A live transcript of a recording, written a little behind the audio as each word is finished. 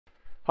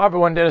Hi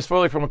everyone, Dennis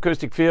Foley from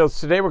Acoustic Fields.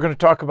 Today we're going to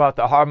talk about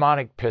the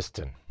harmonic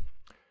piston.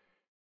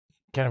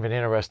 Kind of an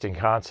interesting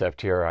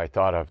concept here I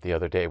thought of the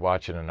other day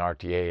watching an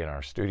RTA in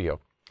our studio.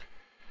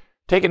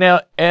 Take an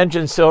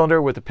engine cylinder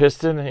with a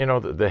piston,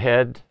 the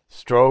head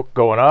stroke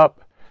going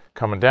up,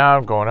 coming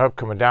down, going up,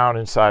 coming down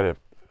inside a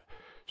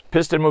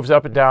piston moves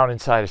up and down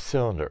inside a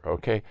cylinder,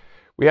 okay?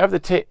 We have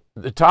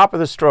the top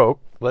of the stroke.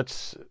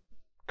 Let's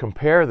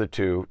compare the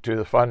two to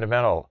the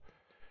fundamental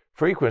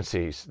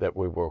frequencies that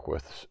we work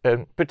with,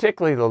 and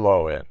particularly the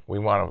low end. We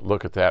want to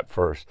look at that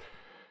first.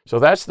 So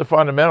that's the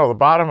fundamental. The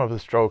bottom of the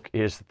stroke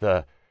is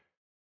the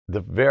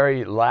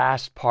very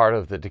last part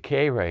of the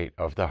decay rate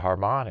of the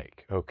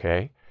harmonic,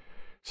 okay?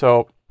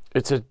 So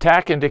it's an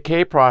attack and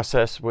decay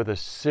process with a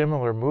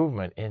similar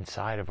movement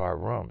inside of our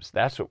rooms.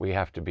 That's what we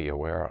have to be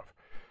aware of.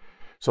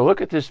 So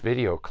look at this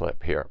video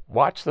clip here.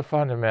 Watch the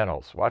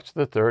fundamentals. Watch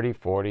the 30,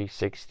 40,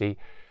 60.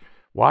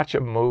 Watch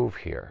them move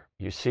here.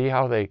 You see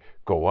how they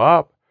go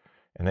up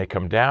and they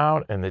come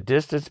down, and the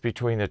distance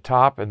between the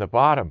top and the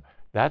bottom,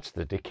 that's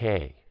the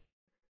decay.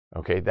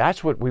 Okay,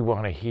 that's what we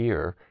want to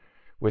hear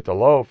with the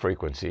low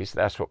frequencies.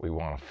 That's what we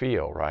want to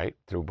feel, right,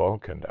 through bone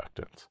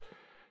conductance.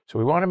 So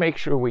we want to make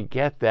sure we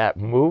get that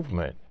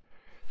movement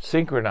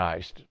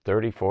synchronized,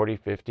 30, 40,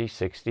 50,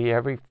 60,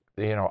 every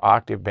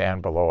octave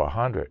band below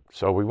 100.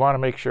 So we want to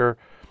make sure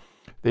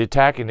the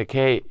attack and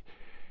decay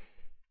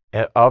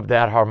of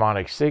that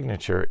harmonic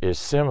signature is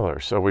similar.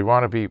 So we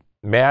want to be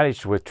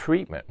managed with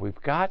treatment.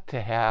 We've got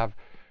to have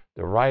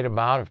the right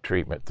amount of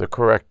treatment, the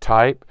correct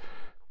type,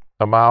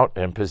 amount,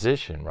 and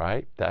position,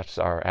 right? That's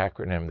our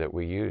acronym that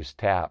we use,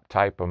 TAP,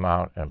 type,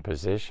 amount, and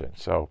position.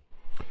 So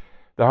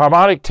the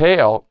harmonic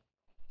tail,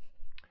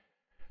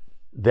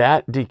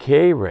 that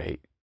decay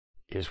rate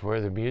is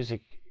where the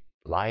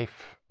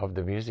life of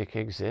the music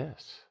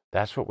exists.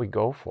 That's what we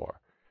go for.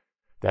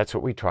 That's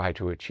what we try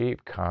to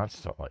achieve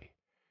constantly.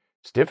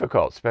 It's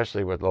difficult,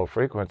 especially with low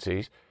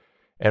frequencies,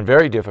 and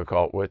very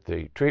difficult with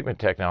the treatment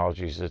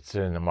technologies that's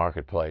in the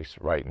marketplace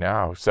right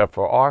now, except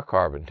for our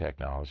carbon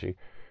technology,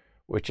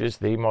 which is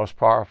the most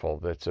powerful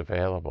that's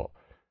available.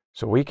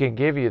 So we can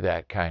give you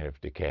that kind of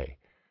decay.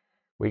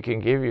 We can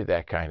give you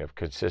that kind of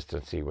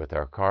consistency with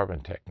our carbon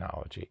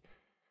technology.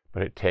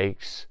 But it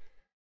takes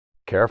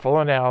careful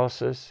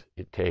analysis.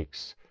 It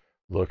takes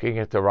looking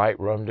at the right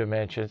room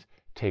dimensions.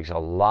 It takes a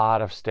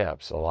lot of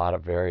steps, a lot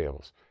of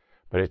variables.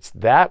 But it's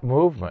that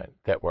movement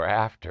that we're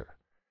after.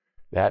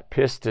 That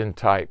piston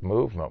type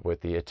movement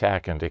with the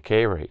attack and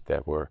decay rate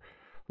that we're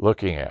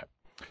looking at.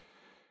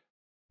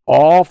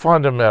 All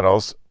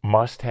fundamentals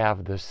must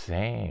have the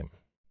same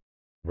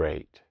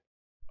rate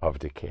of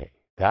decay.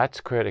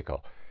 That's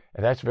critical.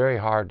 And that's very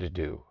hard to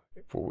do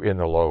in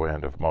the low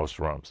end of most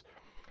rooms.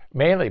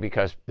 Mainly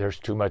because there's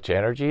too much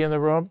energy in the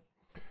room.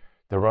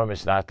 The room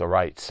is not the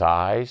right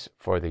size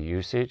for the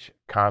usage.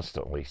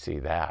 Constantly see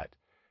that.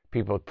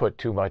 People put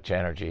too much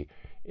energy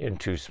in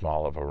too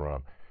small of a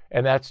room.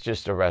 And that's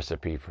just a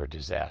recipe for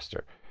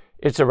disaster.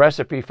 It's a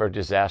recipe for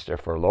disaster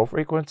for low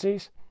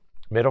frequencies,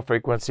 middle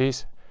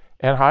frequencies,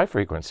 and high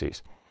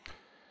frequencies.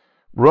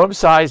 Room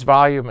size,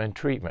 volume, and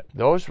treatment.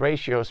 Those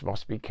ratios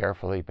must be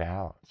carefully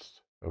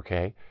balanced,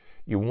 okay?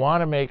 You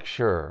want to make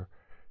sure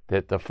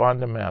that the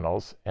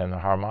fundamentals and the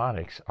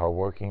harmonics are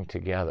working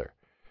together.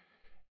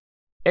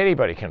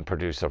 Anybody can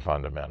produce a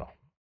fundamental,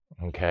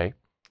 okay?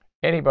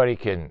 Anybody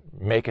can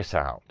make a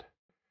sound.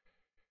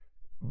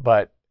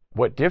 But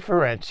what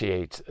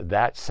differentiates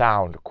that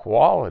sound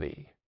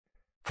quality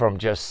from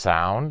just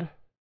sound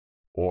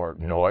or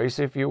noise,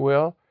 if you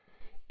will,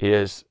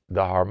 is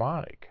the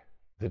harmonic,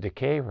 the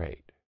decay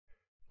rate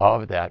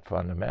of that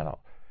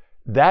fundamental.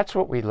 That's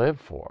what we live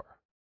for.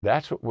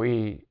 That's what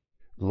we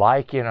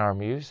like in our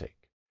music.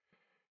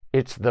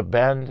 It's the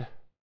bend,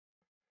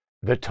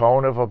 the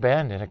tone of a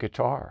bend in a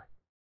guitar.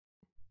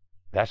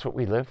 That's what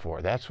we live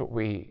for. That's what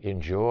we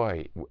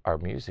enjoy our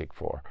music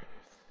for.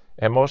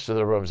 And most of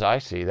the rooms I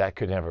see, that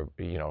could never,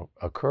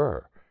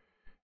 occur.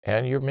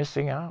 And you're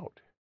missing out.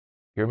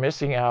 You're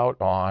missing out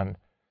on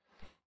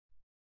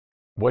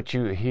what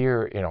you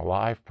hear in a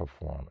live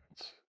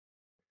performance,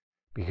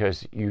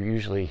 because you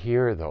usually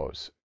hear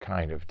those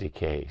kind of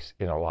decays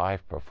in a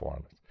live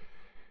performance.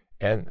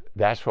 And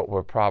that's what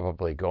we're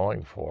probably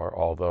going for,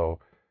 although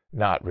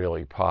not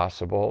really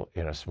possible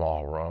in a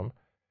small room.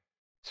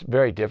 It's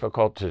very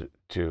difficult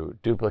to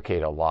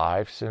duplicate a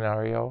live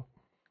scenario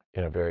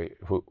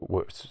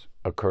which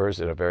occurs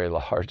in a very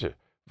large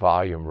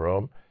volume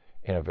room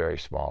in a very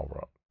small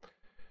room.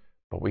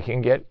 But we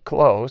can get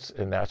close,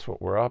 and that's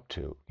what we're up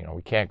to.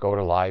 We can't go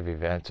to live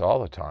events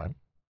all the time.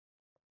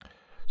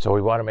 So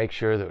we want to make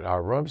sure that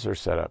our rooms are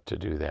set up to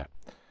do that.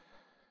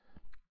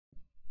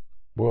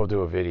 We'll do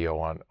a video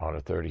on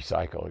a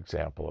 30-cycle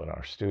example in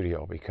our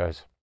studio,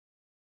 because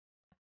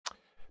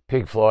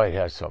Pink Floyd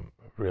has some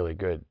really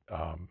good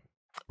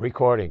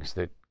recordings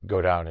that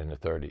go down in the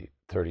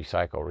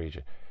 30-cycle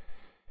region.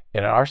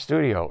 In our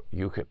studio,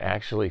 you can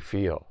actually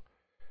feel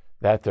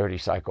that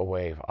 30-cycle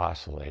wave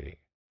oscillating.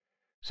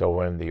 So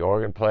when the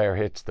organ player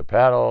hits the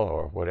pedal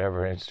or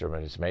whatever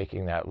instrument is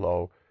making that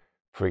low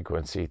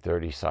frequency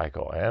 30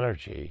 cycle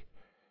energy,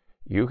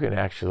 you can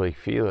actually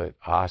feel it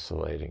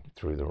oscillating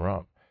through the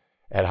room.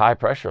 At high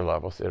pressure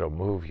levels, it'll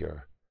move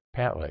your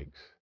pant legs.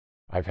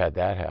 I've had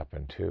that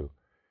happen too.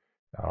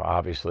 Now,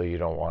 obviously, you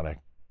don't want to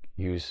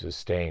use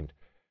sustained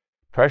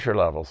pressure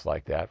levels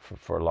like that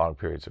for long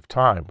periods of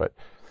time, but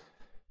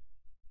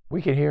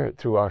we can hear it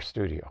through our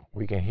studio.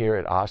 We can hear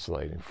it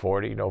oscillating,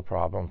 40, no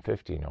problem,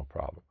 50, no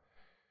problem.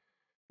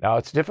 Now,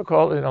 it's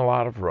difficult in a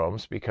lot of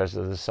rooms because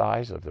of the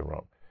size of the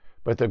room,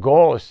 but the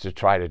goal is to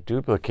try to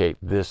duplicate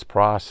this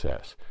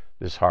process,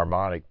 this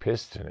harmonic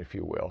piston, if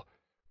you will,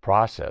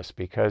 process,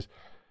 because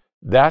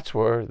that's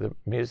where the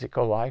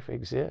musical life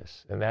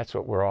exists, and that's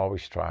what we're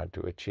always trying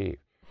to achieve.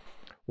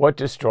 What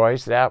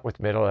destroys that with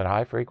middle and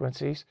high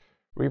frequencies?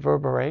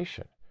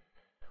 Reverberation.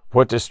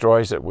 What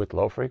destroys it with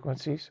low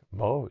frequencies?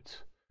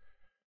 Modes.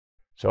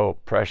 So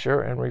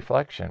pressure and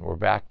reflection. We're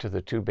back to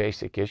the two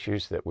basic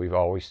issues that we've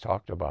always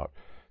talked about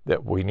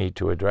that we need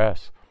to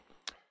address.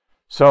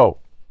 So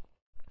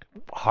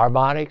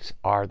harmonics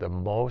are the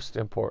most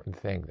important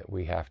thing that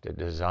we have to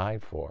design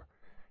for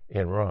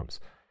in rooms.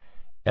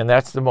 And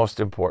that's the most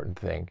important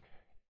thing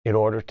in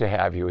order to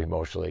have you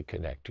emotionally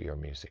connect to your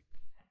music.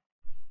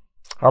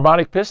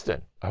 Harmonic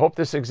piston. I hope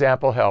this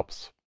example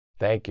helps.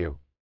 Thank you.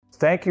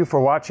 Thank you for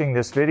watching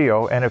this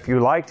video, and if you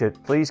liked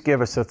it, please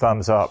give us a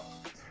thumbs up.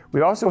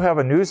 We also have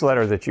a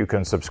newsletter that you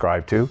can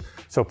subscribe to,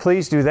 so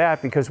please do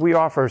that because we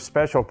offer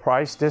special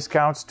price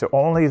discounts to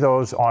only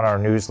those on our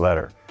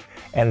newsletter.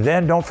 And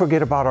then don't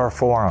forget about our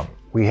forum.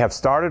 We have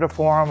started a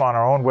forum on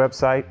our own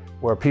website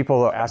where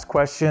people ask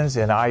questions,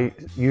 and I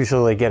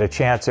usually get a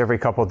chance every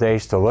couple of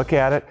days to look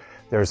at it.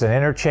 There's an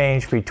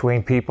interchange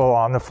between people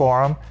on the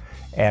forum,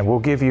 and we'll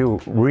give you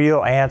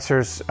real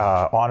answers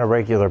on a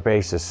regular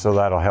basis, so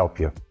that'll help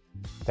you.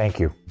 Thank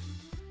you.